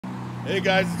Hey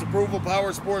guys, it's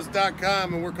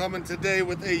ApprovalPowersports.com, and we're coming today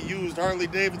with a used Harley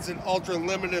Davidson Ultra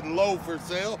Limited Low for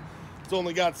sale. It's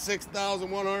only got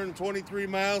 6,123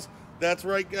 miles. That's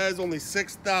right guys, only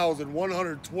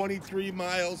 6,123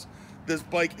 miles. This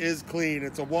bike is clean.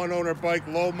 It's a one-owner bike,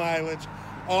 low mileage,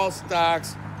 all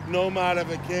stocks, no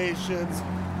modifications.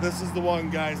 This is the one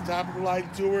guys, top of the line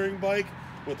touring bike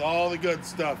with all the good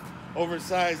stuff.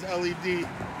 Oversized LED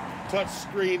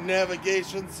touchscreen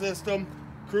navigation system,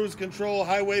 cruise control,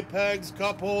 highway pegs,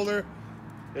 cup holder,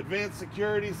 advanced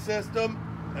security system,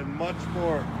 and much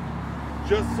more.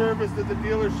 Just serviced at the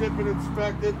dealership and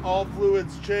inspected, all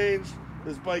fluids changed.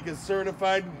 This bike is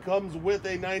certified and comes with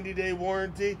a 90-day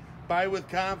warranty. Buy with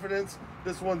confidence.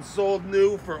 This one's sold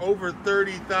new for over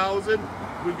 $30,000.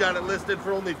 We've got it listed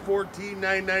for only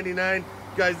 $14,999.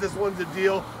 Guys, this one's a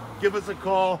deal. Give us a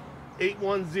call,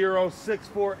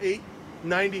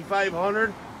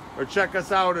 810-648-9500, or check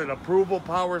us out at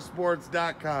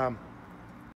ApprovalPowersports.com.